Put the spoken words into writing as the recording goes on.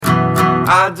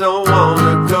I don't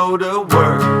wanna go to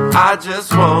work. I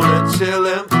just wanna chill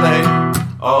and play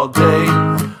all day.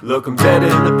 Look 'em dead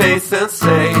in the face and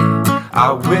say,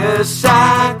 I wish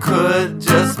I could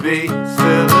just be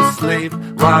still asleep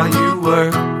while you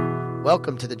work.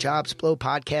 Welcome to the Jobs Blow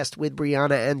podcast with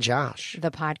Brianna and Josh.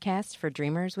 The podcast for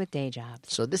dreamers with day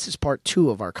jobs. So this is part 2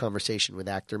 of our conversation with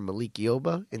actor Malik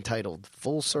Yoba, entitled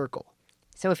Full Circle.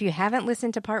 So if you haven't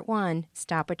listened to part 1,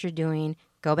 stop what you're doing,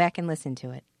 go back and listen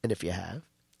to it. And if you have,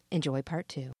 enjoy part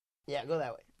 2. Yeah, go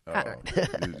that way.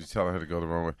 You tell her to go the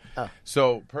wrong way. Oh.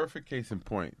 So, perfect case in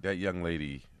point, that young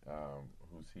lady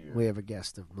who's here. We have a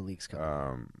guest of Malik's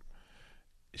coming.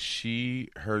 She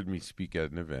heard me speak at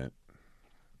an event.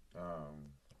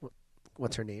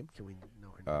 What's her name? Can we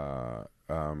know her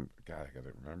name? God, I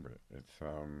gotta remember it. It's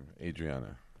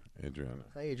Adriana.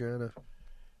 Hi, Adriana.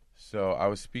 So I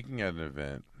was speaking at an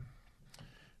event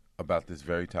about this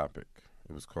very topic.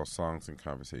 It was called Songs and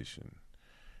Conversation.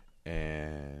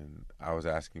 And I was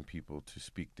asking people to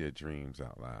speak their dreams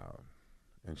out loud.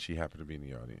 And she happened to be in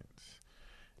the audience.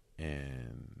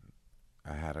 And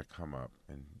I had her come up,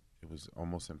 and it was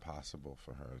almost impossible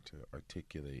for her to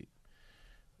articulate,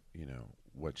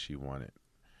 what she wanted.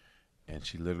 And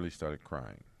she literally started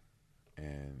crying.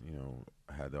 And,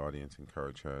 I had the audience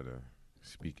encourage her to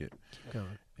speak it. Keep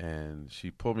going. And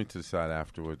she pulled me to the side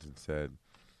afterwards and said,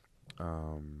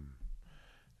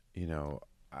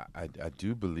 I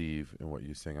do believe in what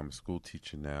you're saying. I'm a school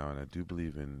teacher now, and I do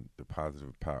believe in the power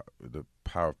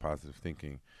of positive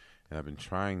thinking. And I've been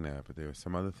trying that, but there are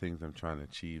some other things I'm trying to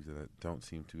achieve that I don't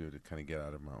seem to be able to kind of get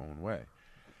out of my own way.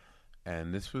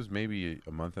 And this was maybe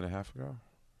a month and a half ago.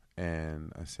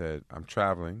 And I said, I'm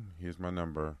traveling. Here's my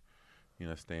number.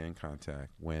 Stay in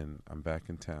contact. When I'm back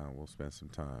in town, we'll spend some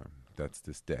time. That's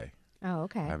this day. Oh,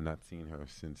 okay. I have not seen her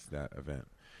since that event.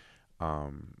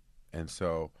 And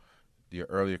so the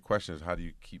earlier question is, how do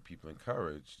you keep people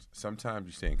encouraged? Sometimes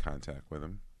you stay in contact with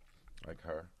them, like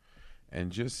her,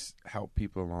 and just help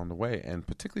people along the way. And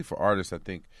particularly for artists, I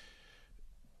think,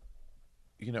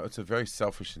 it's a very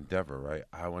selfish endeavor, right?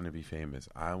 I want to be famous.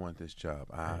 I want this job.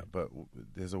 But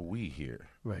there's a we here.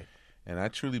 Right. And I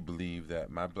truly believe that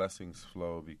my blessings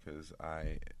flow because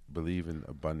I believe in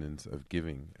abundance of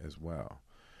giving as well.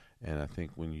 And I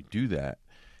think when you do that,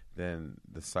 then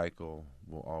the cycle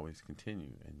will always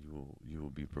continue, and you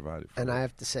will be provided for. And I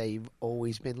have to say, you've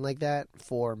always been like that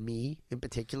for me in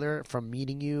particular, from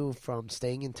meeting you, from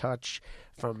staying in touch,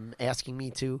 from asking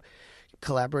me to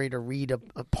collaborate or read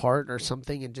a part or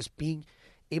something, and just being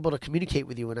able to communicate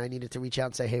with you when I needed to reach out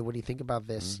and say, hey, what do you think about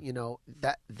this? Mm-hmm.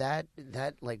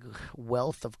 That like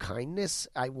wealth of kindness,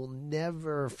 I will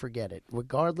never forget it.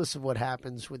 Regardless of what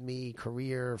happens with me,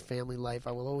 career, family life,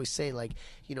 I will always say,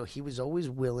 he was always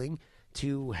willing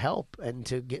to help and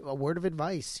to get a word of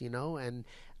advice, and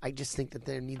I just think that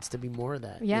there needs to be more of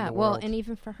that. Yeah, in the well, world. And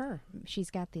even for her, she's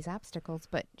got these obstacles,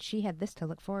 but she had this to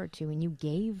look forward to, and you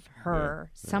gave her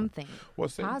something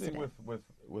same positive. Thing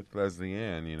with Leslie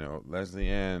Ann. Leslie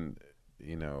Ann,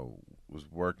 was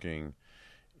working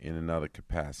in another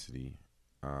capacity,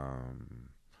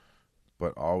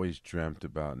 but always dreamt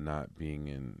about not being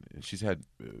in. She's had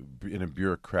in a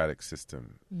bureaucratic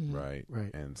system, Mm-hmm. right?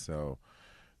 Right. And so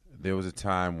there was a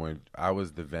time when I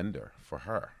was the vendor for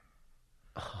her.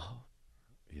 Oh.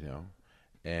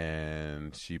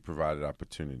 And she provided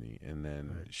opportunity. And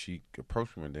then she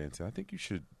approached me one day and said, I think you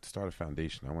should start a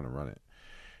foundation. I want to run it.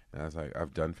 And I was like,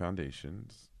 I've done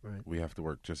foundations. Right. We have to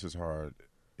work just as hard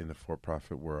in the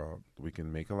for-profit world. We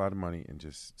can make a lot of money and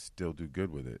just still do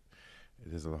good with it.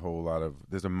 There's a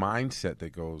mindset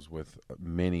that goes with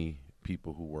many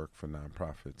people who work for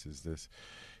nonprofits is this,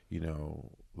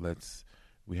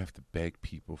 we have to beg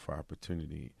people for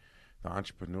opportunity. The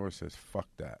entrepreneur says, fuck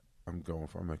that. I'm going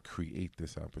to create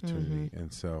this opportunity. Mm-hmm.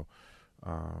 And so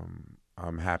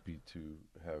I'm happy to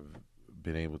have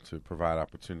been able to provide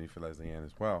opportunity for Leslie Ann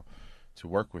as well to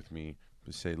work with me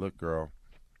to say, look, girl,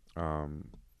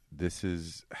 this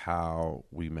is how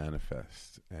we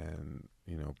manifest. And,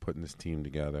 putting this team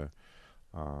together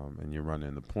and you're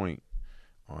running the point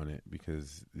on it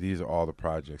because these are all the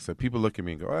projects. So people look at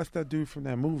me and go, oh, that's that dude from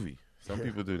that movie. Some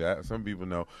people do that. Some people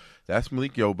know that's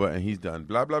Malik Yoba, and he's done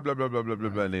blah, blah, blah, blah, blah, blah, blah,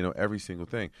 blah, and they know every single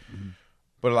thing. Mm-hmm.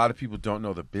 But a lot of people don't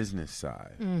know the business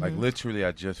side. Mm-hmm. Like, literally,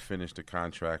 I just finished a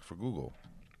contract for Google,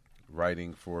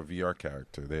 writing for a VR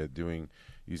character. They're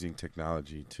using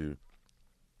technology to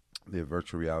their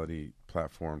virtual reality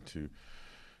platform to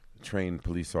train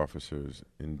police officers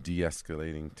in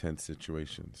de-escalating tense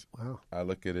situations. Wow. I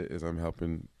look at it as I'm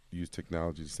helping use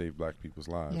technology to save black people's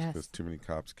lives because too many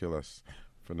cops kill us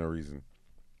for no reason.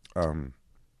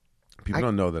 People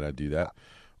don't know that I do that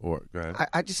Or go ahead.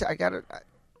 I gotta.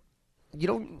 You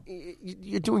don't.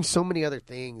 You're doing so many other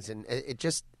things, and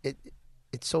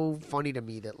it's so funny to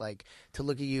me that like to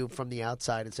look at you from the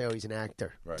outside and say, "Oh, he's an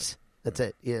actor." Right. That's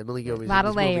it. Yeah, Malik Yoba. A lot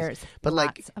of layers. But like,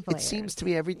 Lots of it layers. seems to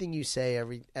me everything you say,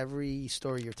 every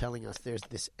story you're telling us, there's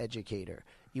this educator.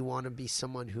 You want to be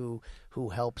someone who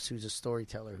helps, who's a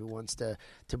storyteller, who wants to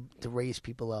raise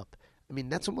people up. I mean,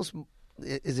 that's almost.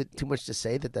 Is it too much to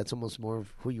say that that's almost more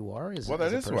of who you are? Well,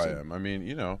 that is who I am. I mean,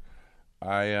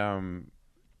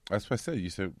 that's what I said. You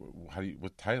said,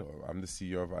 what title? I'm the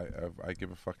CEO of I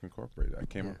Give a Fuck Incorporated. I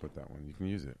came up with that one. You can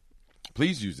use it.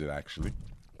 Please use it, actually.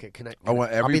 Okay, can I? I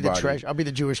want everybody. I'll be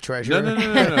the Jewish treasurer.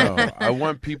 No. I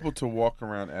want people to walk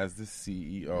around as the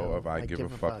CEO of I Give a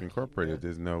Fuck Incorporated.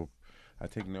 Yeah. I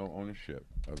take no ownership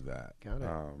of that. Got it.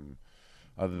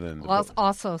 Other than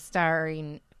also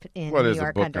starring in well, New there's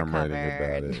York a book Undercover. I'm writing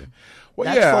about it. Well,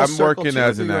 That's yeah, full I'm circle, working too.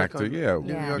 as New an York actor. New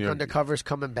York Yeah. Undercover's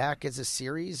coming back as a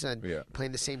series and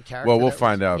playing the same character. Well, we'll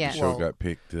find out. Yeah. The show got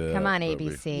picked. Come on, but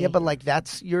ABC. Yeah, but like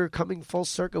you're coming full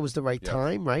circle. It was the right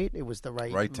time, right? It was the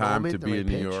right time moment, to the be right in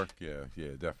New pitch. York. Yeah,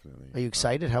 definitely. Are you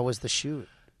excited? How was the shoot?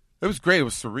 It was great. It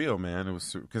was surreal, man. It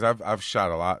was because I've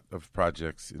shot a lot of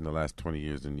projects in the last 20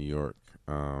 years in New York,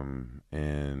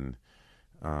 and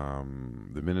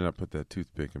the minute I put that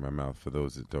toothpick in my mouth, for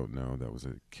those that don't know, that was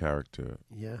a character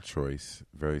choice,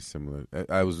 very similar. It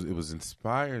was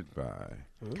inspired by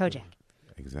Kojak.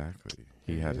 Exactly.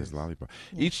 He had his lollipop.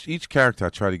 Yeah. Each character, I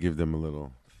try to give them a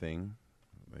little thing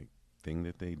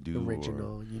that they do,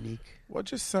 original, unique. Well,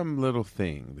 just some little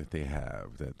thing that they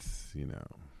have that's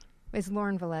Is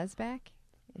Lauren Velez back?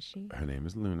 Is she? Her name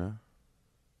is Luna.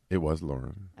 It was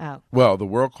Lauren. Oh. Well, the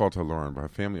world called her Lauren, but her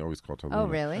family always called her Luna. Oh,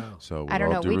 really? Oh. So I don't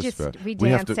know. We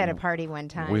danced at a party one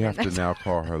time. We have to now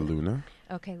call her Luna.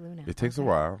 Okay, Luna. It takes a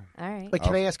while. All right. But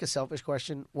can I ask a selfish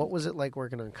question? What was it like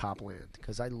working on Copland?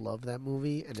 Because I love that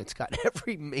movie, and it's got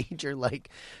every major, like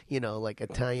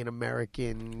Italian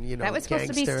American, that was supposed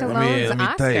to be gangster. Stallone's Let me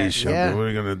tell you Oscar. something. Yeah. What are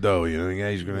you gonna do? You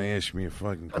guys gonna ask me a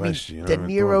fucking question. De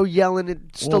Niro yelling at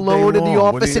Stallone in the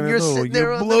office, and you're sitting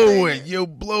there. You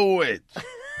blew it.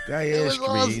 Guy asked me,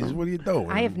 awesome. "What are you doing?"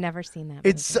 I have never seen that.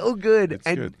 It's so good. It's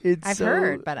good. I've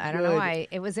heard, but I don't know why.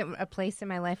 It was a place in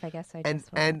my life. I guess I just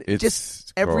and It's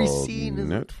just every called scene is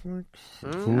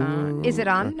Netflix. is it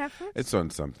on Netflix? It's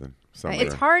on something. Somewhere.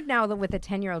 It's hard now that with a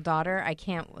 10-year-old daughter. I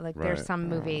can't There's Right. some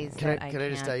movies Can that I I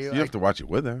just can't. tell you? You have to watch it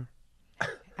with her.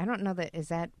 I don't know that is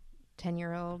that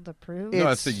 10-year-old approved. No,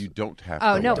 I said you don't have.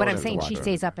 Oh to no, watch but it I'm with saying her. she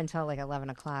stays up until like 11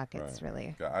 o'clock. Right. It's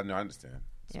really. I know. I understand.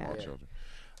 Small Yeah. children.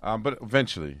 But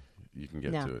eventually you can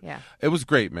get to it. Yeah. It was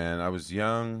great, man. I was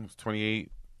young. I was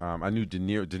 28. I knew De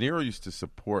Niro. De Niro used to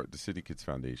support the City Kids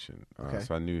Foundation,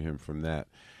 so I knew him from that.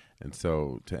 And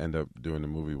so to end up doing a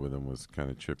movie with him was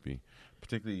kind of trippy,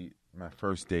 particularly my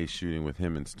first day shooting with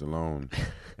him and Stallone,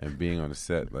 and being on the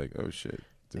set like, oh shit,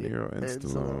 De Niro and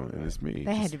Stallone, and it's me.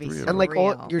 They had just to be three of so And us. like real.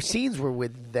 all your scenes were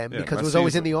with them Yeah, because my it was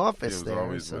always scenes in the were- office it was there.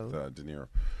 always so. with De Niro.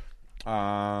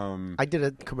 I did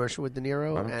a commercial with De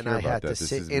Niro, I don't and care I about had that. to This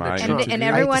sit is in my a interview. trunk. And I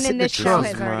had to everyone sit in this the show trunk.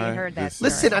 has already heard that. This-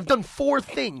 Listen, I've done 4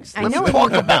 things. I Let's know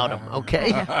talk it. about them,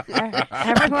 okay?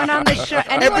 Everyone on the show.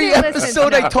 anyone Every who listens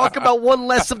episode, I knows. talk about one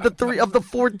less of the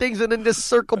 4 things, and then just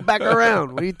circle back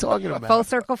around. What are you talking about? Full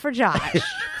circle for Josh.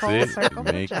 Full See? circle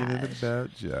for Making Josh. it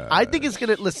about Josh. I think it's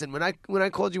gonna listen. When I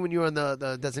called you when you were on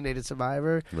the Designated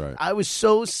Survivor, Right. I was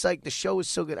so psyched. The show was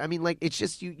so good. I mean, like it's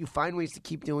just you find ways to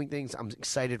keep doing things. I'm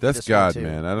excited. For That's this God, one too,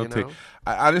 man. I don't you take. know?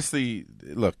 I honestly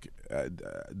look.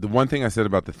 The one thing I said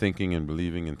about the thinking and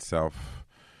believing in self,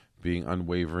 being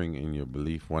unwavering in your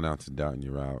belief, 1 ounce of doubt and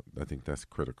you're out. I think that's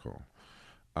critical.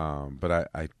 But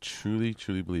I truly,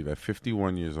 truly believe at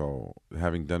 51 years old,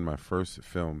 having done my first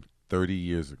film 30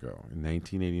 years ago in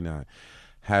 1989,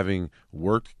 having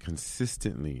worked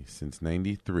consistently since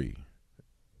 93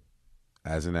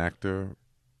 as an actor,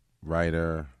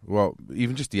 writer, well,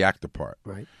 even just the actor part.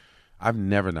 Right. I've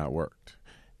never not worked.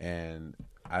 And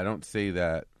I don't say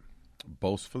that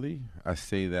boastfully. I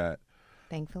say that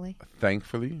Thankfully.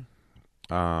 thankfully,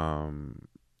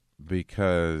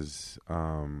 because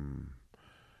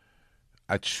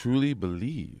I truly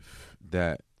believe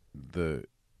that the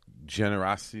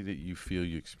generosity that you feel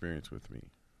you experience with me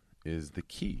is the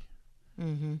key,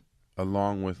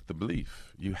 along with the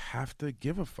belief. You have to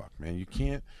give a fuck, man. You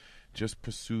can't just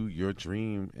pursue your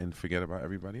dream and forget about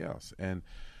everybody else. And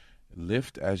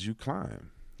lift as you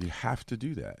climb. You have to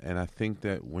do that. And I think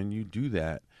that when you do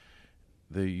that,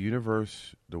 the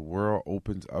universe, the world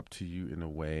opens up to you in a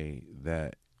way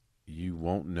that you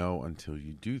won't know until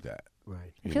you do that.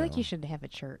 Right. I feel like you should have a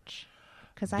church.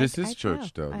 Because This is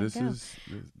church, though. I This go.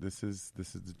 is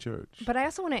the church. But I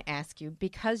also want to ask you,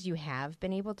 because you have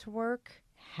been able to work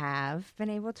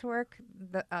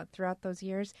throughout those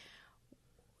years.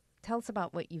 Tell us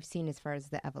about what you've seen as far as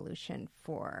the evolution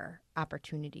for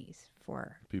opportunities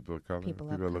for People of color, people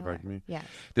that look like me. Yes.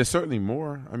 There's certainly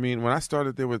more. I mean, when I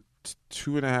started, there were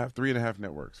 2.5, 3.5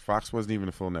 networks. Fox wasn't even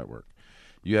a full network.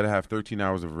 You had to have 13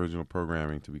 hours of original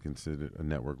programming to be considered a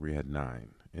network. We had 9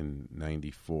 in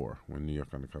 '94 when New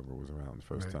York Undercover was around the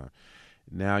first time.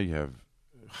 Now you have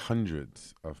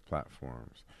hundreds of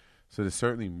platforms. So there's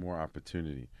certainly more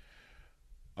opportunity.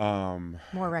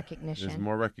 More recognition. There's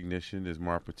more recognition. There's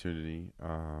more opportunity.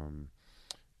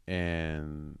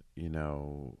 And, you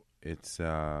know, it's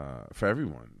for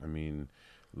everyone. I mean,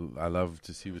 I love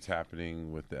to see what's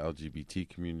happening with the LGBT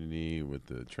community, with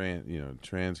the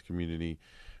trans community,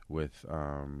 with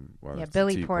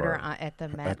Billy Porter at the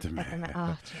Met.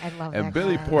 Oh, I love that. And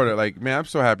Billy guy. Porter, like, man, I'm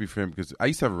so happy for him because I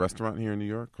used to have a restaurant here in New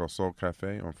York called Soul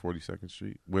Cafe on 42nd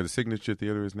Street, where the Signature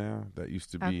Theater is now. That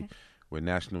used to be where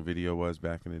National Video was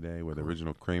back in the day, where the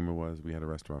original Kramer was. We had a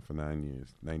restaurant for 9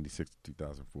 years, 96 to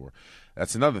 2004.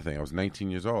 That's another thing. I was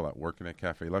 19 years old, working at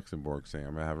Cafe Luxembourg, saying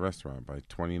I'm going to have a restaurant. By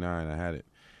 29, I had it.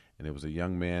 And it was a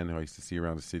young man who I used to see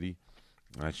around the city.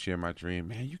 And I'd share my dream.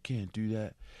 Man, you can't do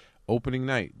that. Opening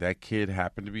night, that kid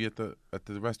happened to be at the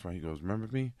restaurant. He goes, remember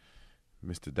me?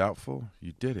 Mr. Doubtful?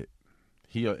 You did it.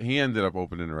 He ended up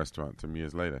opening a restaurant some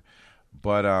years later.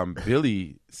 But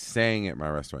Billy sang at my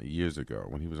restaurant years ago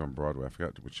when he was on Broadway. I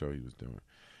forgot what show he was doing.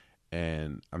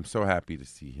 And I'm so happy to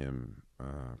see him,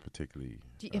 particularly.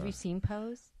 Have you seen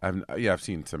Pose? I've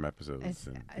seen some episodes.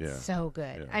 It's so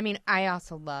good. Yeah. I mean, I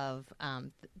also love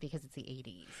because it's the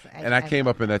 80s. And I came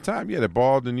up in that time. Yeah, the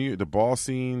ball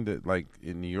scene that like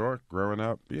in New York growing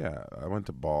up. Yeah, I went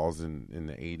to balls in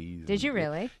the 80s. Did you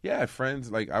really? Yeah, I had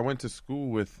friends. Like I went to school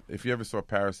with. If you ever saw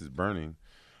Paris is Burning,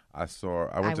 I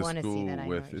went to school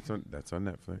with. That's on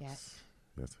Netflix. Yes.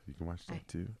 Yes, you can watch that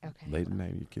too. Okay. Late at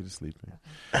night, your kid is sleeping.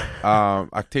 Okay.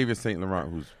 Octavia St. Laurent,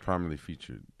 who's prominently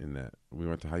featured in that. We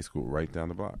went to high school right down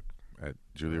the block at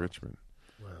Julia Richmond.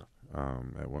 Wow.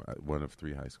 At one of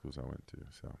 3 high schools I went to.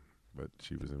 So, but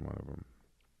she was in one of them.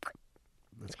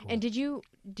 That's cool. And did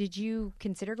you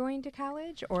consider going to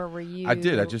college, or were you? I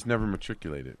did. I just never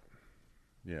matriculated.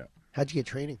 Yeah. How'd you get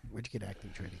training? Where'd you get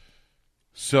acting training?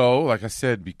 So, like I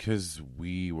said, because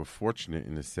we were fortunate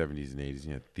in the 70s and 80s,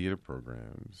 you had theater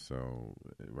programs. So,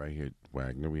 right here at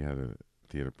Wagner, we had a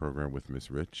theater program with Miss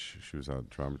Rich. She was our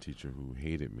drama teacher who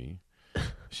hated me.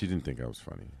 She didn't think I was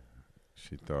funny.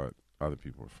 She thought other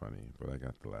people were funny, but I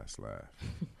got the last laugh.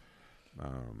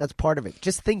 That's part of it.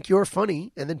 Just think you're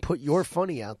funny, and then put your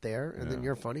funny out there, and then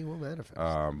your funny will manifest.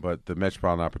 But the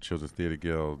Metropolitan Opera Children's Theater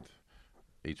Guild,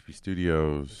 HP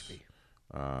Studios,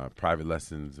 private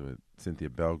lessons with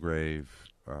Cynthia Belgrave,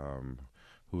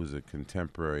 who is a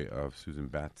contemporary of Susan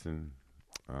Batson.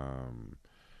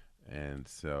 And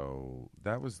so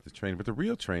that was the training. But the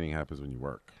real training happens when you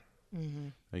work. Mm-hmm.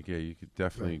 Like, yeah, you could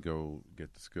definitely go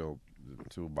get the skill, the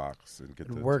toolbox, and get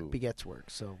the work tool. begets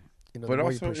work. So, but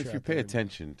also, if you pay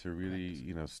attention to really,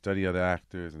 study other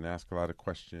actors and ask a lot of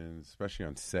questions, especially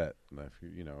on set. If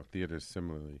theater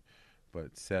similarly,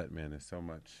 but set, man, there's so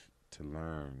much to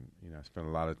learn. I spent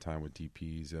a lot of time with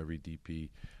DPs. Every DP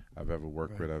I've ever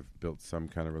worked with, I've built some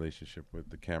kind of relationship with.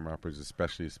 The camera operators,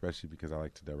 especially because I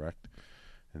like to direct.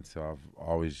 And so I've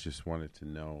always just wanted to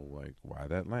know, like, why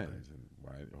that lens and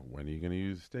when are you going to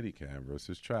use Steadicam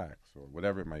versus tracks or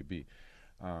whatever it might be.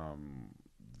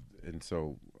 And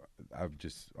so I've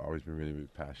just always been really, really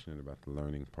passionate about the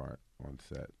learning part on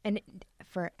set. And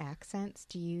for accents,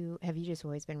 have you just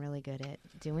always been really good at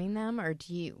doing them, or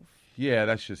do you? Yeah,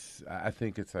 that's just. I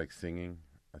think it's like singing.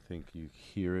 I think you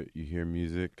hear it, you hear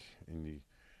music, and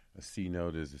a C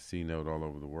note is a C note all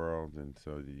over the world, and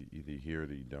so either you hear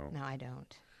it or you don't. No, I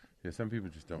don't. Yeah, some people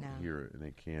just don't hear it, and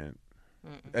they can't.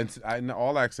 And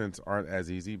all accents aren't as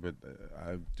easy, but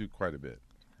I do quite a bit.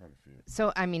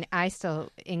 So, I mean, I still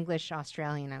English,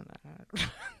 Australian.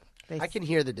 I can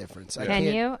hear the difference. Can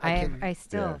you? I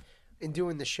still. Yeah. In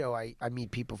doing the show, I meet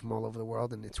people from all over the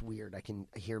world, and it's weird. I can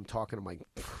hear them talking. I'm like,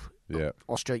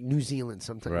 Australia, New Zealand.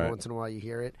 Sometimes once in a while you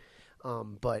hear it,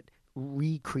 but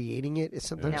recreating it is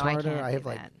sometimes harder. I have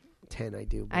like 10. I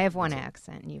do. I have one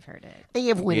accent, and you've heard it. I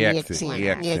have one accent.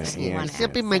 It's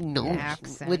up in my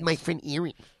nose with my friend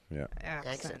Erie. Yeah.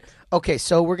 Accent. Okay,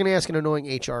 so we're going to ask an annoying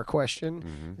HR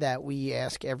question that we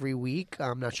ask every week.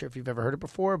 I'm not sure if you've ever heard it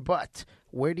before, but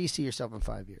where do you see yourself in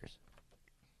 5 years?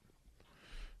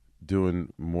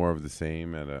 Doing more of the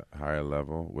same at a higher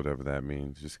level, whatever that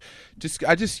means.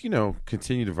 I just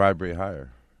continue to vibrate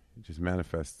higher. It just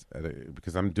manifests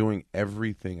because I'm doing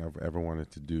everything I've ever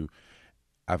wanted to do.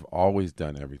 I've always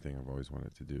done everything I've always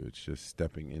wanted to do. It's just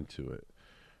stepping into it.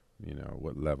 You know,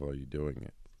 what level are you doing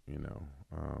it? You know,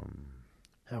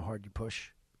 How hard you push.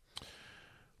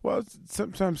 well,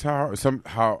 sometimes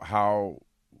how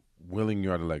willing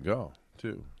you are to let go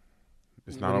too.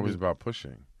 It's What not do you always mean? about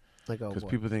pushing. Like, oh, Because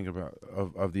what? people think about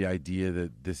of the idea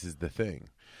that this is the thing.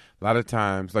 A lot of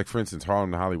times, like for instance,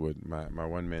 Harlem to Hollywood, my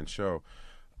one man show.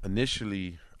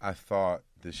 Initially, I thought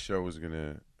this show was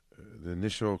gonna. The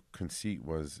initial conceit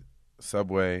was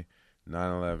subway,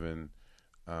 9/11,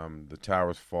 the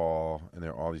towers fall, and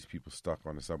there are all these people stuck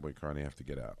on the subway car, and they have to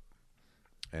get out.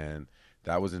 And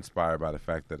that was inspired by the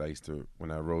fact that I used to,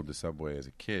 when I rode the subway as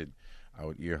a kid, I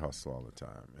would ear hustle all the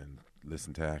time and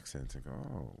listen to accents and go,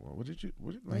 "Oh, well, what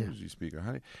language do you speak?" Or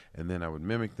how and then I would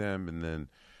mimic them, and then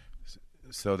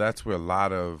so that's where a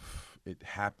lot of it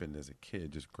happened as a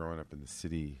kid, just growing up in the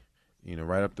city, you know,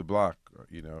 right up the block.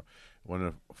 You know, one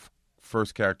of the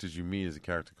first characters you meet is a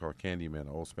character called Candyman, an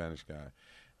old Spanish guy,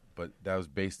 but that was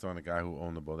based on a guy who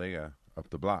owned the bodega up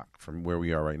the block from where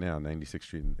we are right now, 96th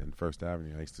Street and First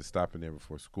Avenue. I used to stop in there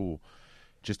before school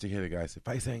just to hear the guy say,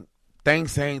 "5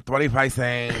 thanks, 25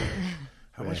 cents."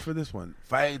 How much for this one?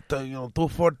 5,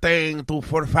 214,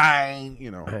 245,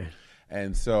 you know. Right.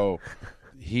 And so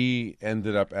he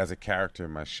ended up as a character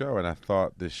in my show, and I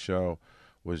thought this show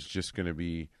was just going to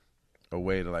be a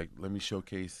way to, like, let me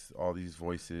showcase all these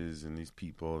voices and these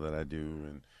people that I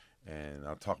do, and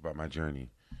I'll talk about my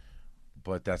journey.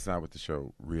 But that's not what the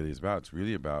show really is about. It's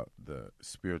really about the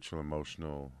spiritual,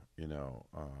 emotional, you know,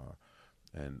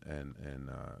 and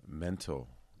mental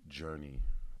journey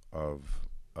of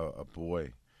a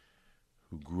boy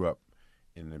who grew up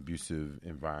in an abusive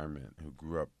environment, who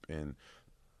grew up in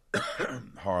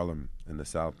Harlem in the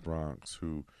South Bronx,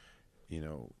 who, you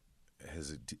know,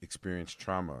 has experienced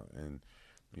trauma, and,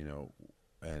 you know,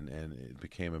 and it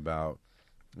became about,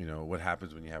 you know, what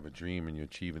happens when you have a dream and you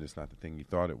achieve it. It's not the thing you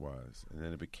thought it was. And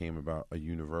then it became about a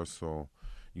universal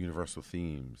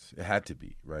themes. It had to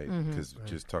be, right? Because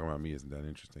just talking about me isn't that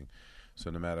interesting. So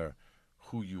no matter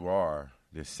who you are,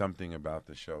 there's something about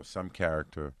the show, some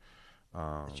character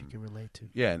That you can relate to.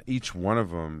 yeah, and each one of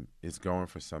them is going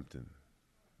for something,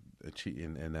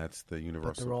 and that's the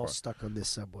universal. But they're all part. stuck on this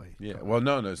subway. Yeah, well,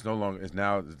 no, it's no longer. It's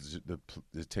now.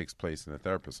 It takes place in a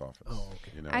therapist's office. Oh,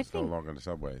 okay. You know, I it's no think- longer in the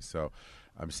subway. So,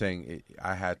 I'm saying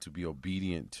I had to be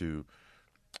obedient to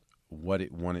what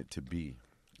it wanted to be,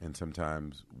 and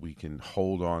sometimes we can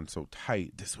hold on so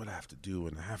tight. This is what I have to do,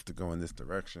 and I have to go in this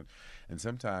direction. And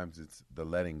sometimes it's the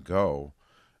letting go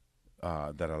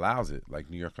that allows it, like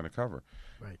New York Undercover.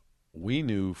 Right. We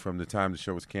knew from the time the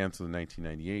show was canceled in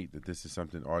 1998 that this is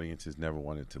something audiences never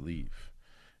wanted to leave.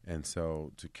 And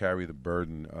so to carry the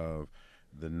burden of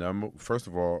first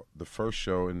of all, the first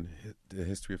show in the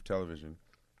history of television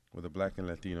with a black and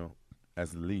Latino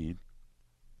as the lead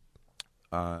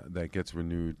that gets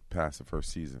renewed past the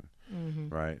first season,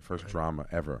 right? First drama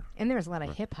ever. And there was a lot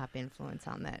of hip hop influence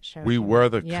on that show. We too.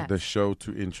 were Yes. the show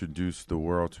to introduce the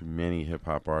world to many hip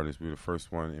hop artists. We were the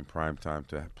first one in prime time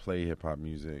to play hip hop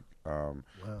music,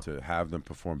 to have them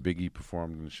perform. Biggie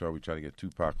performed in the show. We tried to get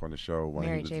Tupac on the show. When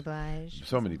Mary he was- J. Blige.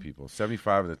 So many people.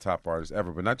 75 of the top artists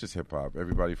ever, but not just hip hop.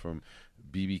 Everybody from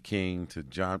B.B. King to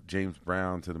James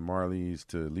Brown to the Marleys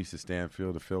to Lisa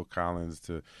Stanfield to Phil Collins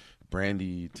to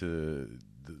Brandy to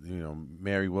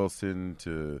Mary Wilson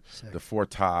to Sick. the Four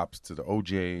Tops to the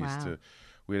OJs Wow.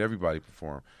 we had everybody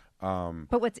perform.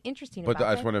 But what's interesting But about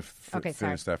I just that- want to Okay, sorry.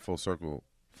 finish that full circle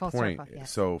Full point. circle,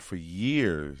 yes. So for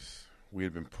years we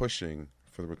had been pushing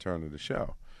for the return of the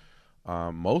show.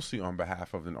 Mostly on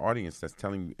behalf of an audience that's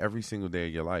telling you every single day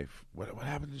of your life, what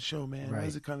happened to the show, man? Why Right.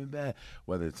 is it coming back?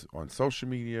 Whether it's on social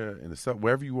media, in the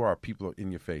wherever you are, people are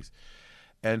in your face.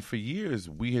 And for years,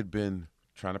 we had been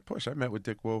trying to push. I met with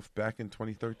Dick Wolf back in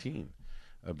 2013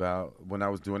 about when I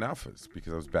was doing Alphas,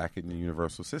 because I was back in the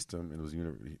Universal system, and it was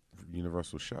a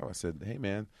Universal show. I said, hey,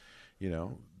 man,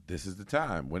 this is the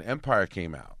time. When Empire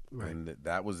came out, Right. and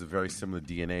that was a very similar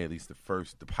DNA, at least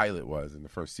the pilot was in the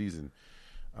first season,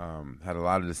 had a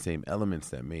lot of the same elements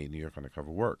that made New York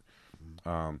Undercover work,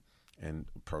 and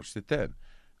approached it then.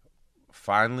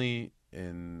 Finally,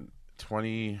 in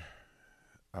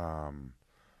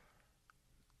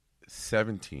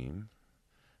 2017,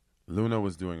 Luna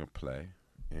was doing a play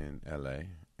in L.A.,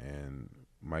 and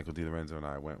Michael DiLorenzo and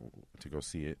I went to go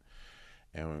see it.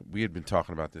 And we had been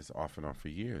talking about this off and on for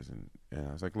years, and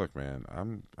I was like, "Look, man,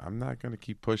 I'm not going to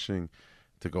keep pushing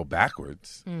to go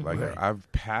backwards. Like Right.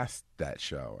 I've passed that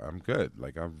show. I'm good.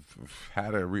 Like I've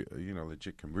had a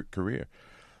legit career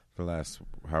for the last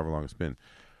however long it's been.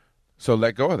 So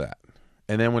let go of that."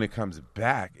 And then when it comes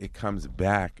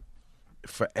back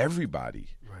for everybody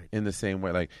in the same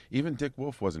way. Like, even Dick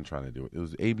Wolf wasn't trying to do it. It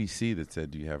was ABC that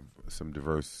said, do you have some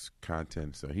diverse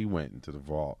content? So he went into the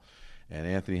vault. And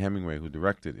Anthony Hemingway, who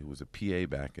directed it, who was a PA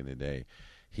back in the day,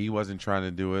 he wasn't trying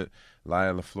to do it.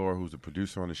 Lyle LaFleur, who's a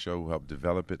producer on the show, who helped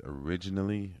develop it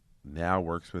originally, now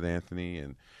works with Anthony.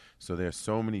 And so there's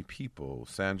so many people.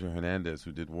 Sandra Hernandez,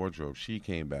 who did wardrobe, she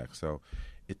came back. So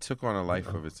it took on a life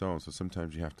of its own. So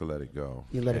sometimes you have to let it go.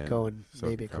 You let it go, and so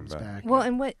maybe it comes back. Well,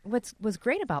 and what was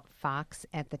great about Fox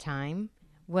at the time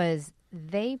was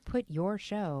they put your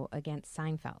show against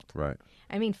Seinfeld. Right.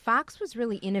 I mean, Fox was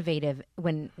really innovative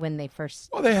when they first.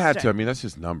 Well, they had to. I mean, that's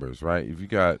just numbers, right? If you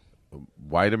got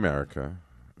white America,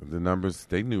 the numbers,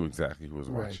 they knew exactly who was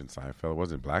watching Seinfeld. It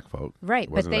wasn't black folk. Right,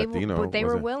 but they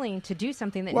were willing to do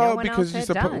something that no one else had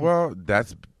done. Well,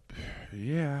 that's,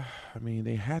 yeah, I mean,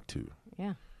 they had to.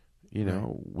 Yeah. You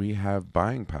know, we have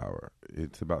buying power.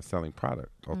 It's about selling product.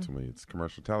 Ultimately, it's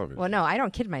commercial television. Well, no, I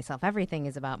don't kid myself. Everything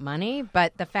is about money,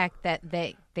 but the fact that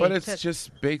they but it's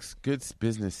just makes good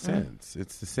business sense.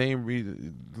 It's the same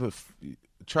reason. Look,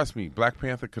 trust me, Black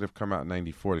Panther could have come out in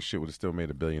 '94. The shit would have still made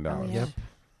 $1 billion. Yep.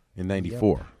 In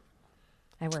 '94. Yep.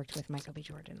 I worked with Michael B.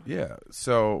 Jordan. Yeah.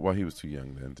 So, well, he was too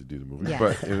young then to do the movie, yeah.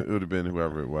 but it would have been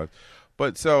whoever it was.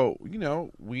 But so, you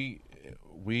know, we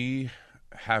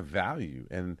have value,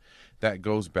 and that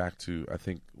goes back to, I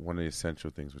think, one of the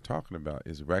essential things we're talking about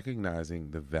is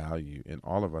recognizing the value in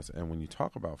all of us. And when you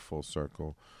talk about full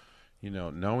circle, you know,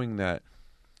 knowing that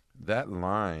that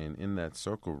line in that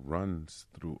circle runs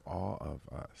through all of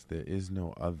us. There is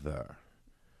no other.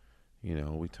 You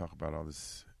know, we talk about all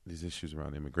these issues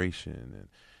around immigration and,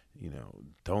 you know,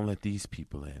 don't let these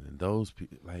people in and those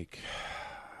people, like,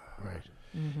 right.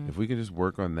 Mm-hmm. If we can just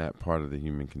work on that part of the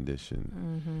human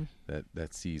condition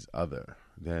that sees other,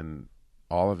 then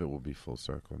all of it will be full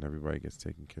circle and everybody gets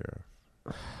taken care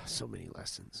of. So many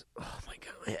lessons. Oh my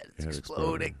God, my head is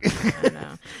exploding. I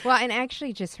know. Well, and I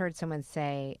actually just heard someone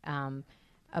say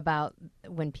about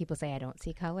when people say I don't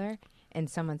see color, and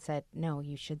someone said, no,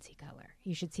 you should see color.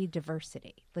 You should see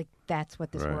diversity. Like, that's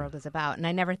what this world is about. And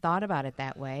I never thought about it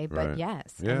that way, but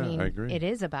yes. Yeah, I mean, I agree. It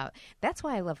is about, that's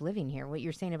why I love living here. What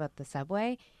you're saying about the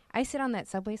subway, I sit on that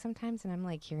subway sometimes and I'm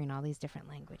like hearing all these different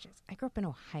languages. I grew up in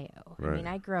Ohio. Right. I mean,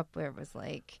 I grew up where it was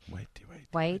like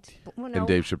white. Well, no. And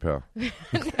Dave Chappelle.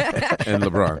 And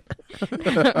LeBron.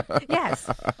 Yes,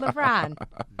 LeBron.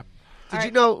 Did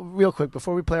you know, real quick,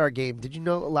 before we play our game, did you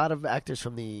know a lot of actors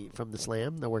from the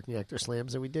Slam, the working actor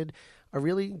slams that we did, are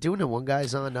really doing it? One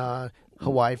guy's on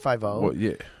Hawaii Five-0. Well,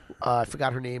 yeah. I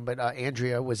forgot her name, but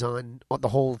Andrea was on the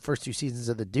whole first 2 seasons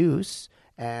of The Deuce,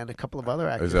 and a couple of other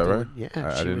actors. Is that right? Yeah.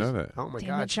 I didn't know that. Oh, my Damn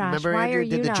God. it, Josh, Remember why Andrea are you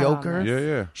did the not Joker? on this?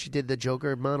 Yeah. She did the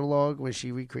Joker monologue when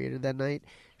she recreated that night.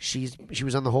 She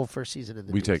was on the whole first season of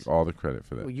The We Deuce. take all the credit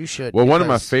for that. Well, you should. Well, one of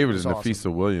my because favorites it is was awesome.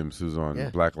 Nafisa Williams, who's on Yeah.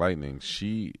 Black Lightning.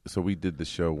 So we did the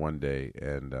show one day,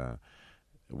 and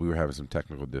we were having some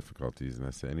technical difficulties, and I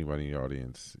said, anybody in the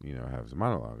audience, you know, has a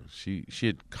monologue. She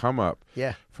had come up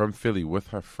from Philly with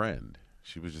her friend.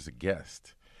 She was just a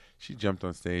guest. She jumped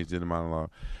on stage, did a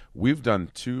monologue. We've done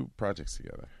 2 projects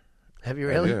together. Have you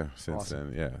really? Yeah, since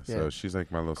then, yeah. So she's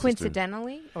like my little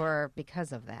Coincidentally or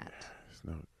because of that?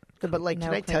 But, like, No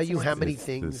can I tell you how many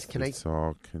things? things? It's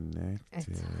all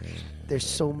connected. There's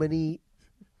so many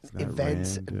not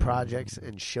events random. and projects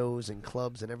and shows and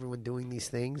clubs and everyone doing these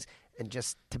things, and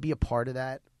just to be a part of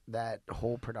that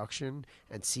whole production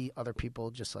and see other people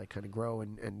just like kind of grow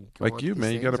and go like on you, to man.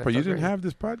 these You got things, to. I You felt didn't great. have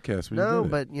this podcast. When No, you did it.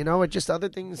 but you know, it just other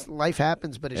things. Life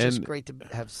happens, but it's just And- great to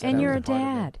have. Set And out you're as a part of it.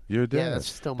 dad. You're a dad. Yeah,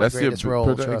 that's still my greatest the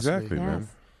role. Trust exactly, me. man. Yes.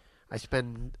 I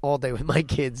spend all day with my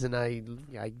kids, and I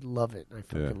love it. I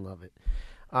fucking love it.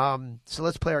 So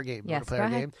let's play our game. Yes, Want to play go our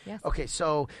ahead. game? Yes. Okay,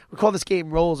 so we call this game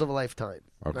Roles of a Lifetime.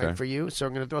 Okay. Right, for you. So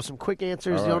I'm going to throw some quick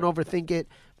answers. All Don't right. overthink it.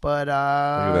 But Look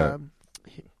at that. there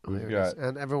We've it is. got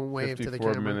And everyone wave to the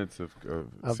 54 camera. minutes of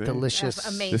see? Delicious.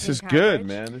 Of amazing This is coverage. good,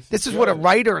 man. This is what a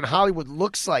writer in Hollywood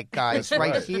looks like, guys. That's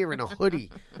right right. here in a hoodie.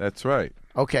 That's right.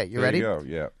 Okay, you There ready? You go.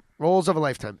 Yeah. Roles of a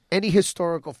Lifetime. Any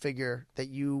historical figure that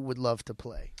you would love to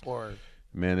play, or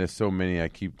Man, there's so many. I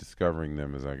keep discovering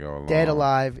them as I go along. dead,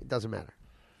 alive, it doesn't matter.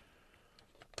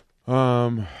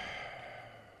 Paul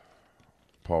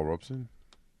Robeson.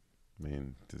 I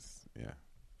mean,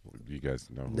 you guys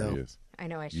know who No. he is. I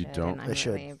know I should. You don't? And I'm I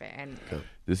should. really bad.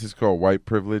 This is called White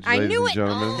Privilege, I ladies knew and it.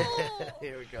 gentlemen. Oh.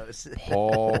 Here it goes.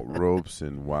 Paul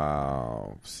Robeson.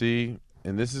 Wow. See,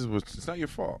 and this is what it's not your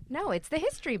fault. No, it's the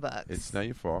history books. It's not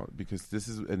your fault because this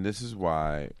is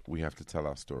why we have to tell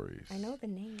our stories. I know the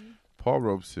name. Paul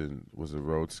Robeson was a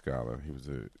Rhodes Scholar. He was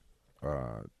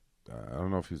I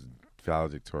don't know if he was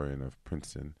valedictorian of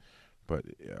Princeton, but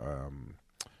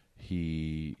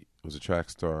he was a track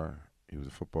star. He was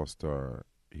a football star.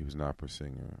 He was an opera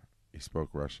singer. He spoke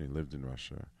Russian. He lived in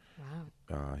Russia.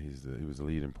 Wow. He was the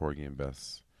lead in Porgy and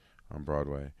Bess on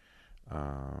Broadway.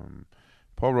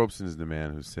 Paul Robeson is the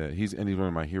man who said he's one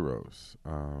of my heroes.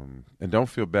 And don't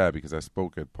feel bad because I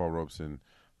spoke at Paul Robeson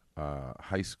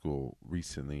High School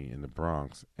recently in the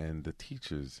Bronx, and the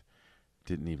teachers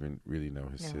didn't even really know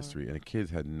his history, and the kids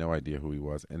had no idea who he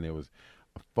was. And there was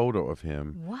a photo of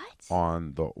him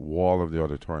on the wall of the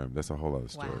auditorium. That's a whole other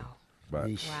story.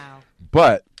 Wow.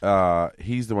 But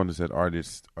he's the one who said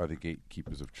artists are the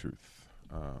gatekeepers of truth.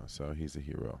 So he's a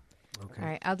hero. Okay. All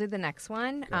right, I'll do the next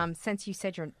one. Since you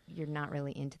said you're not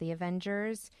really into the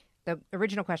Avengers, the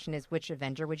original question is which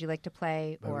Avenger would you like to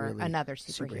play, or really another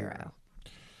superhero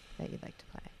that you'd like to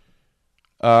play?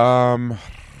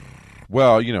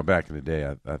 Well, back in the day,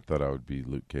 I thought I would be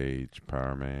Luke Cage,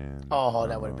 Power Man. Oh,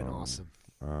 that would have been awesome.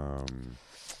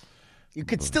 You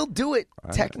could still do it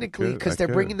technically because they're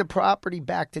bringing the property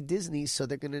back to Disney, so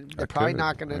they're probably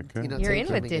not gonna. You're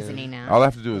in with Disney now. All I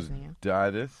have to do is dye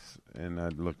this, and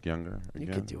I'd look younger again.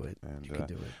 You could do it. And, you could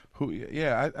do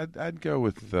it. I'd go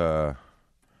with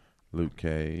Luke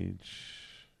Cage.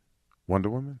 Wonder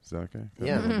Woman? Is that okay?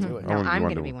 Yeah, do it. No, I'm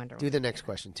going to be Wonder Woman. Do the next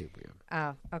question too,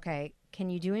 Brianna. Oh, okay. Can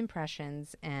you do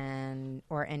impressions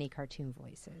or any cartoon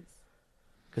voices?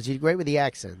 Because you're great with the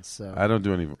accents. So. I don't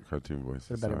do any cartoon voices.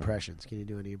 What about impressions? Can you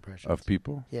do any impressions? Of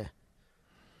people? Yeah.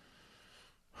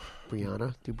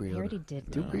 Brianna? Do Brianna. You already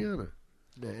did. Do Brianna.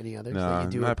 Any others no, that you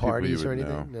do at parties or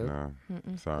anything? No.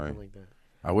 Sorry. Like that.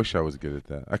 I wish I was good at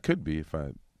that. I could be if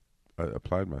I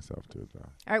applied myself to it, though.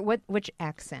 All right. Which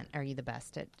accent are you the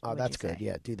best at? Oh, that's good.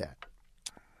 Yeah, do that.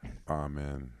 Oh,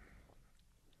 man.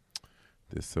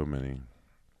 There's so many.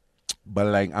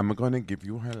 But, I'm going to give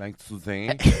you her,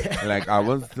 Suzanne. I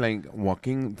was,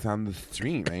 walking down the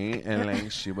street, right?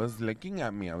 And, she was looking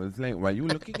at me. I was like, why are you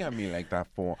looking at me like that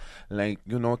for?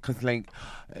 Because,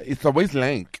 it's always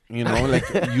you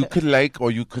could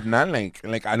or you could not I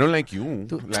don't like you.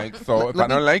 So if I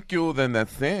don't like you, then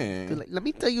that's it. Let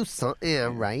me tell you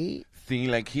something, right? See,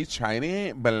 he tried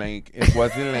it, but, it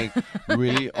wasn't,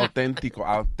 really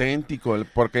auténtico.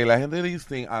 Porque la gente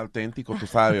dice auténtico, tú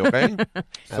sabes, okay?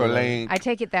 So, I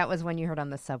take it that was when you heard on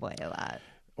the subway a lot.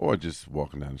 Or just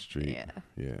walking down the street.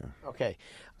 Yeah. Okay.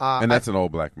 And that's an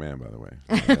old black man, by the way.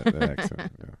 That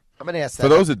accent. Yeah. I'm going to ask that. For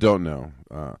those that don't know,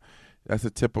 that's a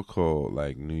typical,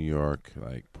 New York,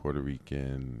 Puerto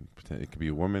Rican. It could be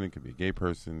a woman. It could be a gay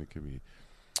person. It could be...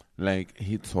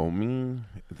 he told me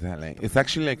that, it's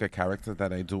actually, a character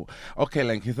that I do.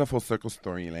 Okay, here's a full circle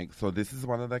story. So this is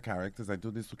one of the characters. I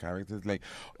do these two characters.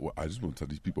 Well, I just want to tell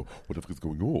these people what the fuck is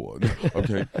going on.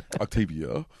 Okay,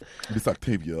 Miss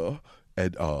Octavia,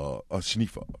 and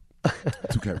Shanifa.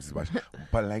 Two characters.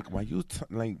 But, why you,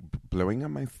 blowing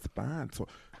up my spot? So,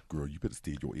 girl, you better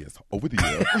stay your ass over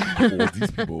there for all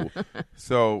these people.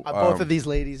 So both of these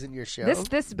ladies in your show.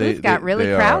 This booth got really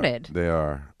crowded. They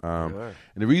are. And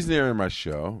the reason they're in my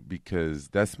show because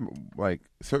that's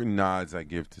certain nods I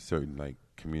give to certain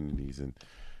communities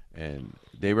and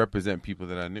they represent people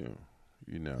that I knew.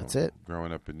 That's it.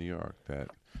 Growing up in New York that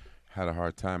had a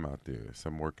hard time out there.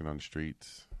 Some working on the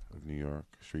streets of New York,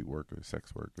 street workers,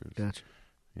 sex workers. Gotcha.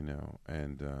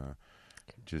 And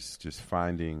just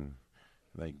finding.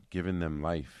 Giving them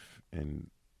life and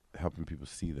helping people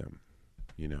see them,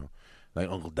 Like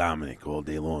Uncle Dominic all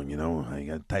day long, I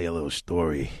got to tell you a little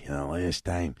story. Last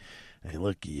time I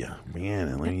look at you,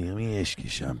 Brianna, let me ask you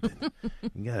something.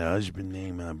 You got a husband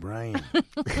named Brian.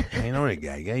 I know that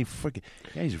guy. Guy's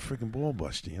a freaking ball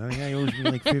buster. The guy owes me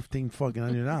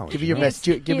 $1,500. Give me your best.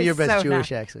 Give me your best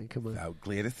Jewish accent. Come on. Hello,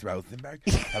 Gladys Rosenberg.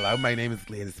 Hello, my name is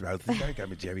Gladys Rosenberg.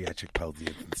 I'm a geriatric palsy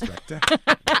instructor,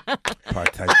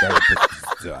 part-time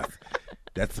therapist.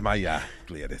 That's my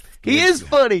Gladys. He is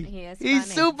funny. He's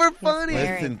super funny.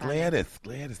 Listen,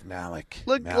 Gladys Malik.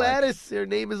 Look, Malik. Gladys. Her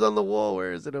name is on the wall.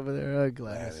 Where is it over there? Oh,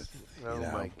 Gladys. Oh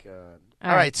my God.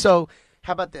 All right. So,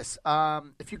 how about this?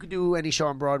 If you could do any show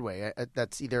on Broadway,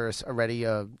 that's either already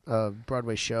a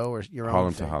Broadway show or your own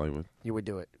Harlem thing, to Hollywood. You would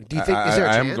do it. Do you think? Is there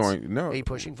a chance? No. Are you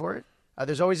pushing for it?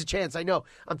 There's always a chance. I know.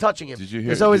 I'm touching him. Did you hear?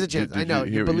 There's always a chance. Did I know.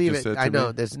 You believe it. I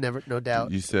know. There's never no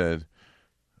doubt. You said.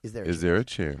 Is there a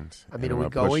chance? I mean, are we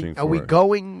going? Are we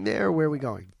going there? Where are we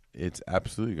going? It's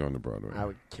absolutely going to Broadway.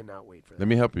 I cannot wait for that. Let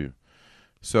me help you.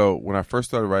 So when I first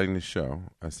started writing the show,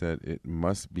 I said it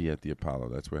must be at the Apollo.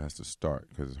 That's where it has to start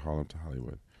because it's Harlem to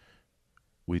Hollywood.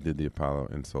 We did the Apollo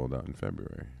and sold out in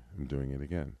February. I'm doing it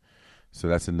again. So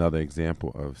that's another example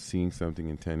of seeing something,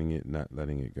 intending it, not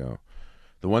letting it go.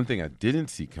 The one thing I didn't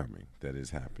see coming that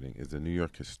is happening is the New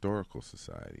York Historical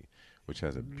Society, which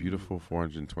has a beautiful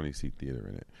 420-seat theater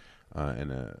in it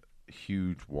and a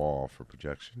huge wall for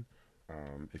projection.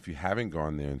 If you haven't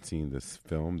gone there and seen this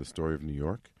film, The Story of New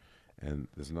York, and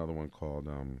there's another one called,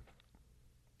 I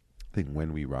think,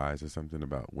 When We Rise or something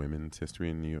about women's history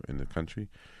in in the country.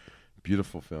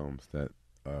 Beautiful films.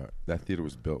 That theater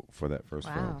was built for that first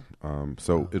film.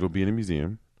 So it'll be in a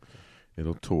museum.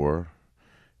 It'll tour.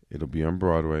 It'll be on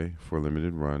Broadway for a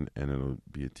limited run, and it'll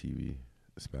be a TV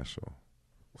special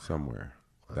somewhere.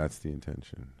 That's the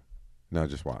intention. No,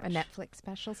 just watch. A Netflix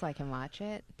special so I can watch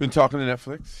it. Been talking to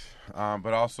Netflix,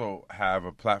 but also have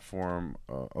a platform,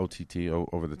 OTT,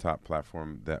 over-the-top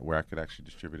platform, where I could actually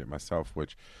distribute it myself,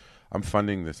 which I'm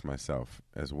funding this myself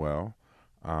as well,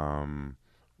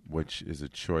 which is a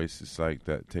choice. It's like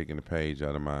that, taking a page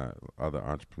out of my other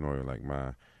entrepreneurial, like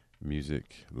my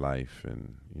music life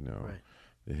and,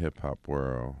 the hip-hop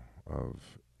world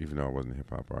of, even though I wasn't a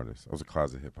hip-hop artist. I was a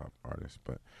closet hip-hop artist,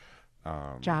 but...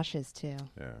 Josh is too.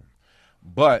 Yeah.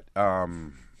 But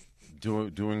doing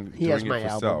it for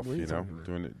self,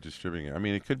 doing it, distributing it. I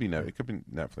mean, it could be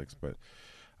Netflix, but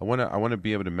I want to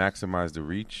be able to maximize the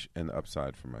reach and the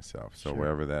upside for myself. So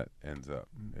wherever that ends up,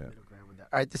 yeah.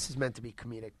 All right, this is meant to be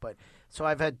comedic, but so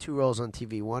I've had 2 roles on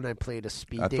TV. One, I played a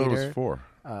speed dater. I thought it was 4.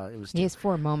 It was 2. He has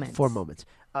 4 moments. 4 moments.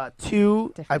 2,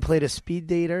 Different. I played a speed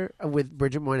dater with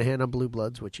Bridget Moynihan on Blue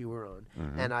Bloods, which you were on,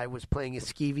 and I was playing a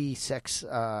skeevy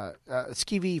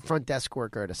skeevy front desk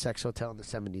worker at a sex hotel in the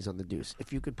 70s on The Deuce.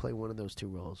 If you could play one of those 2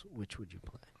 roles, which would you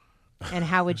play? And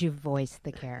how would you voice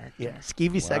the character? Yeah,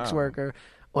 skeevy sex worker,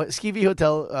 or skeevy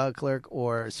hotel clerk,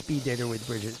 or speed dater with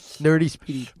Bridget. Nerdy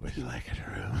speedy. Would you like a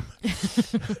room?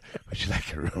 Would you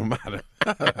like a room?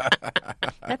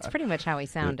 That's pretty much how he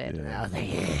sounded. Yeah.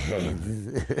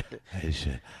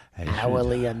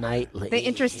 Hourly or nightly. The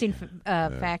interesting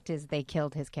fact is they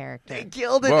killed his character. They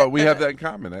killed it. Well, we have that in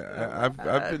common. I've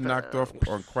been knocked off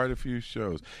on quite a few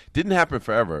shows. Didn't happen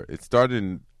forever. It started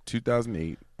in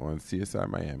 2008 on CSI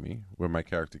Miami, where my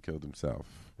character killed himself,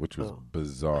 which was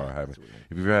bizarre.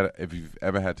 If you've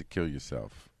ever had to kill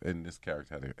yourself, and this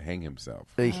character had to hang himself,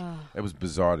 it was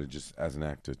bizarre to just, as an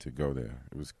actor, to go there.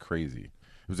 It was crazy.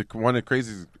 It was one of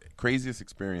the craziest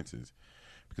experiences,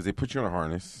 because they put you on a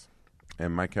harness,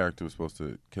 and my character was supposed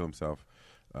to kill himself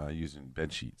using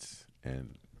bed sheets,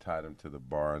 and tied him to the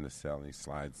bar in the cell, and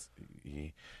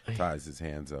he ties his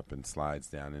hands up and slides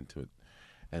down into it,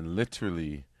 and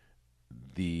literally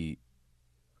the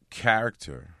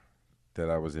character that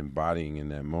I was embodying in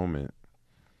that moment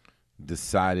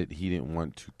decided he didn't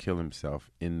want to kill himself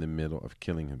in the middle of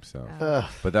killing himself.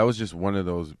 But that was just one of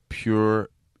those pure,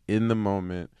 in the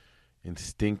moment,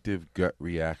 instinctive gut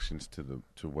reactions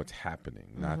to what's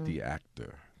happening, not the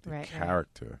actor, the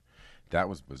character. That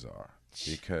was bizarre,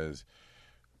 because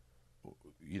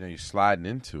you're sliding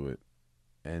into it,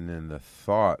 and then the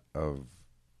thought of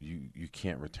you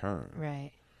can't return.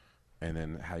 Right. And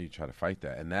then how you try to fight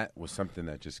that. And that was something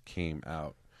that just came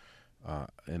out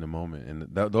in a moment. And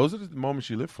those are the moments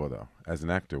you live for, though, as an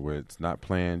actor, where it's not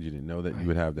planned. You didn't know that you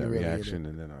would have that reaction.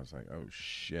 And then I was like, oh,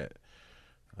 shit.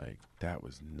 Like, that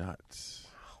was nuts.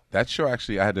 That show,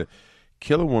 actually, I had to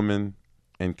kill a woman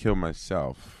and kill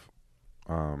myself.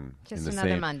 Just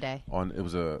another Monday. It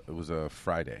was a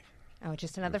Friday. Oh,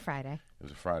 just another Friday. It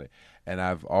was a Friday. And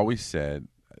I've always said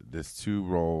there's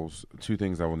 2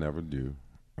 things I will never do.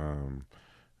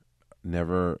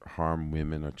 Never harm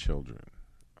women or children,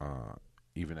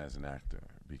 even as an actor,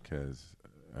 because,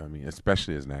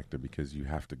 especially as an actor, because you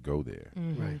have to go there,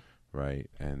 right?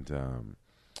 And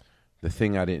the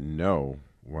thing I didn't know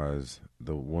was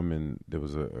the woman, there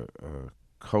was a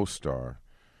co-star.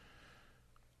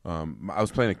 I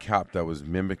was playing a cop that was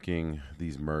mimicking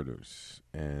these murders,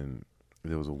 and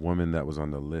there was a woman that was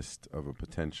on the list of a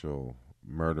potential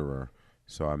murderer,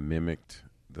 so I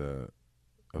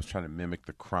was trying to mimic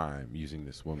the crime using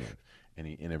this woman, and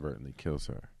he inadvertently kills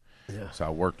her. Yeah. So I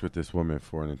worked with this woman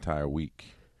for an entire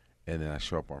week, and then I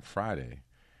show up on Friday,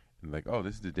 and like, oh,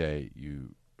 this is the day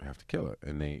you have to kill her.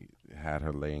 And they had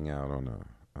her laying out on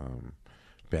a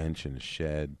bench in a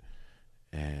shed,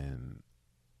 and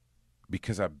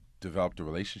because I developed a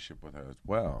relationship with her as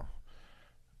well,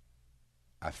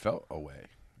 I felt a way.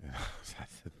 So I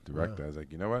said to the director, I was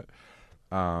like, you know what?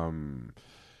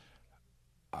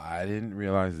 I didn't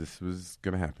realize this was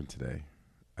going to happen today.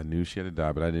 I knew she had to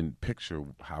die, but I didn't picture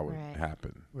how it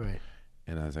happened. Right.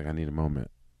 And I was like, I need a moment.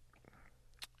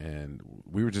 And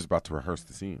we were just about to rehearse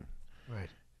the scene. Right.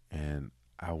 And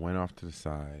I went off to the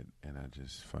side, and I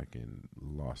just fucking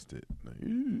lost it. Like,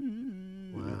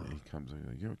 wow. He comes in,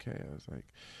 like, you okay? I was like,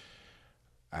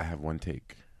 I have one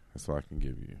take. That's all I can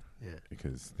give you. Yeah.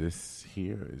 Because this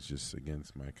here is just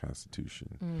against my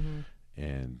constitution. Mm-hmm.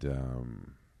 And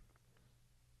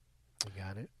You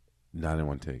got it. not in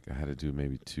one take. I had to do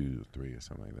maybe 2 or 3 or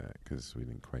something like that because we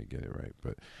didn't quite get it right.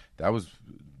 But that was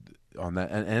on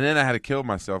that. And then I had to kill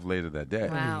myself later that day.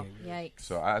 Wow. Yikes.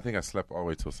 So I think I slept all the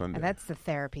way till Sunday. That's the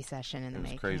therapy session in the It was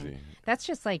making. crazy. That's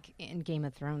just like in Game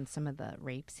of Thrones, some of the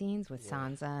rape scenes with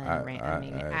Sansa and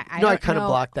I I kind of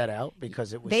blocked that out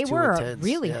because it was they too were intense.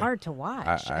 really Yeah. hard to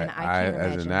watch. I and I can't as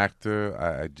imagine. an actor,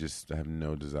 I just have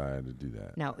no desire to do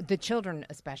that. No, the children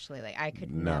especially. Like I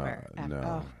could No, never.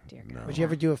 no, Oh dear God. no. Would you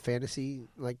ever do a fantasy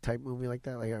like type movie like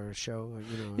that, like or a show? Or,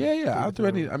 Yeah. I'll do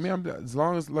any. I mean, as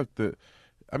long as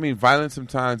violence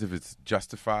sometimes if it's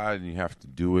justified and you have to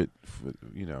do it,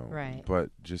 Right. But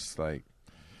just like,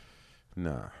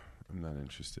 nah, I'm not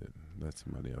interested. Let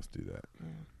somebody else do that.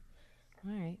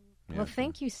 All right. Yeah, Well, sure.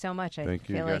 thank you so much. I Thank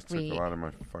you. feel You guys like we. took a lot of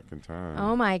my fucking time.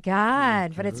 Oh my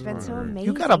God! But it's been so God. amazing.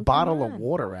 You got a Come bottle of on.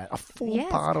 water a full Yes,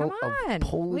 bottle come on. of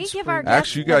Poland We give Spring. our guests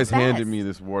Actually, you the guys handed best. me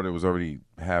this water. It was already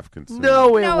half consumed.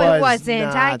 No, it No, was it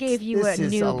wasn't. I not. gave you This a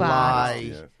is new a bottle. lie.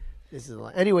 Yes. This is a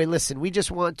lie. Anyway, listen, we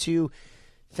just want to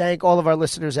thank all of our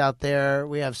listeners out there.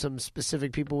 We have some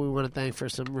specific people we want to thank for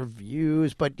some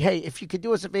reviews. But, hey, if you could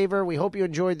do us a favor, we hope you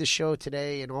enjoyed the show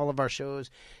today and all of our shows.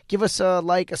 Give us a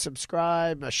like, a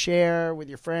subscribe, a share with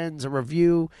your friends, a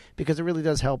review, because it really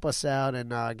does help us out and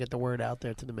get the word out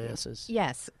there to the masses.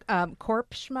 Yes.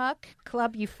 Corp Schmuck,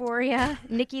 Club Euphoria,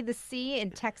 Nikki the C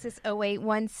in Texas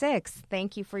 0816.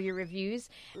 Thank you for your reviews.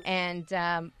 And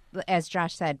as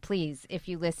Josh said, please, if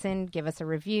you listen, give us a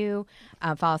review.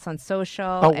 Follow us on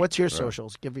social. Oh, what's your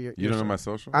socials? Give me your. You don't know my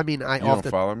social? I mean, You don't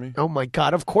follow me? Oh my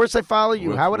God! Of course I follow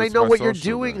you. How would I What's know my what you're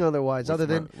social doing then? otherwise, other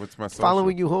than what's my social?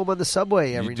 following you home on the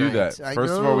subway every You do night? that. I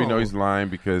First of all, we know know. he's lying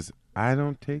because I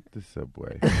don't take the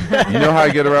subway. You know how I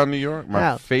get around New York? My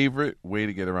How? favorite way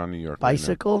to get around New York. right now.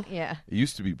 Bicycle. Yeah. It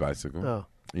used to be bicycle. Oh,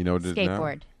 You know what it is now?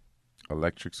 Skateboard.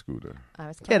 Electric scooter. I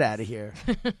was get close. out of here!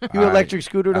 You electric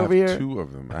scootered I over have here? 2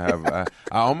 of them. I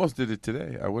almost did it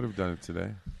today. I would have done it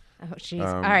today. Oh, jeez.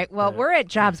 All right. Well, we're at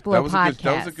Jobs Blow That was, Podcast.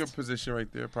 that was a good position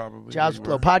right there, probably. Jobs You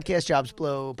Blow were. Podcast,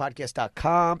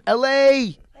 jobsblowpodcast.com. LA,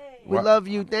 we Why- love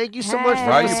you. Thank you so much for Hey.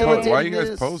 Why are facilitating you guys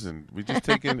this. posing? We're just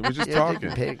taking. We're just Yeah, talking.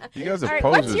 taking pic. You guys are All right.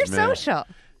 posers, What's your man. social?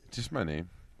 Just my name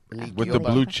Malik with the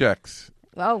Yoba. blue checks.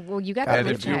 Oh, well, you got the And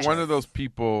blue if you're check. one of those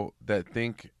people that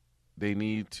think they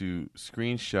need to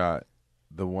screenshot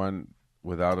the one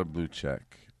without a blue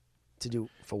check, To do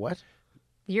for what?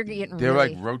 You're getting they're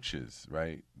really... like roaches,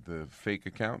 right? The fake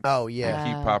accounts. Oh yeah. They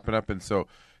keep popping up, and so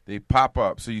they pop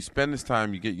up. So you spend this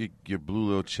time, you get your blue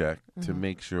little check to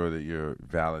make sure that you're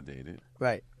validated,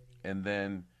 Right. and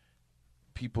then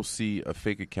people see a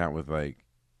fake account with like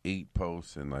 8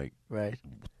 posts and like Right.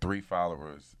 3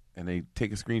 followers, and they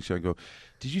take a screenshot and go,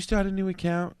 "Did you start a new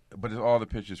account?" But it's all the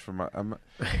pictures from my.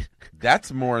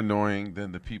 That's more annoying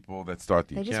than the people that start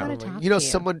the They just account. want to talk You know, to you.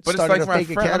 someone But it's started like a my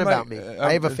fake friend- account I'm about like, me. I'm-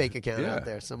 I have a fake account yeah. out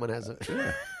there. Someone has a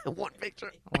one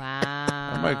picture. Wow.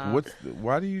 I'm like,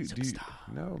 why do you?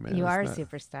 No, man. You that's are a not-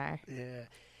 superstar. Yeah.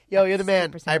 Yo, you're the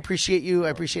man. Superstar. I appreciate you. I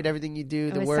appreciate everything you do.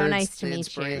 It The was words, so nice to the meet you.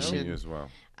 inspiration. You as well.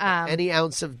 Any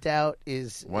ounce of doubt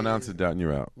is 1 ounce of doubt and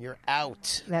you're out. You're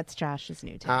out. That's Josh's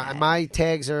new tag. My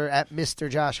tags are at Mr.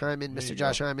 Josh Hyman,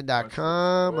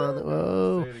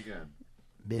 MrJoshHyman.com. Say it again.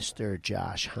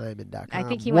 MrJoshHyman.com. I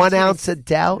think he 1 wants you to ounce of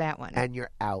doubt, that one. and you're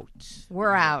out.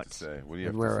 We're out. Say, what do you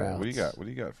have And to we're say? out. What do you got? What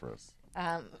do you got for us?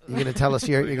 You're gonna tell us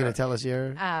your. You're gonna tell us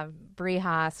your. Brie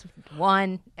Haas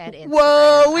 1 at Instagram.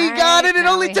 Whoa, we All got right, it. It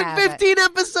now only we took have it. 15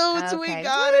 episodes. We Okay.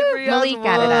 got Woo! it. Brianna's Malik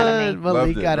got it out of me. won. Malik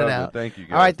Loved it, got it loved it. out. Thank you,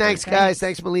 guys. All right, thanks, Thank you. guys.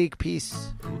 Thanks, Malik. Peace.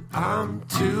 I'm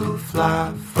too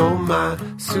fly for my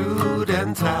suit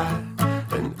and tie,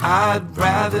 and I'd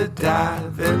rather die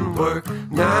than work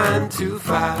 9 to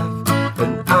 5.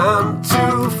 And I'm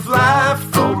too fly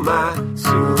for my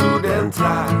suit and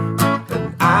tie,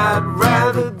 and I'd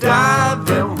rather die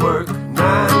than work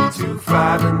 9 to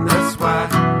 5. And that's why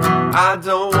I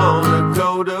don't wanna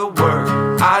go to work.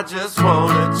 I just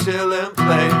wanna chill and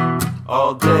play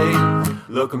all day.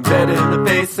 Look 'em dead in the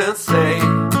face and say,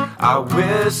 I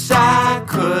wish I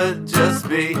could just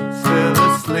be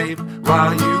still asleep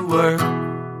while you work.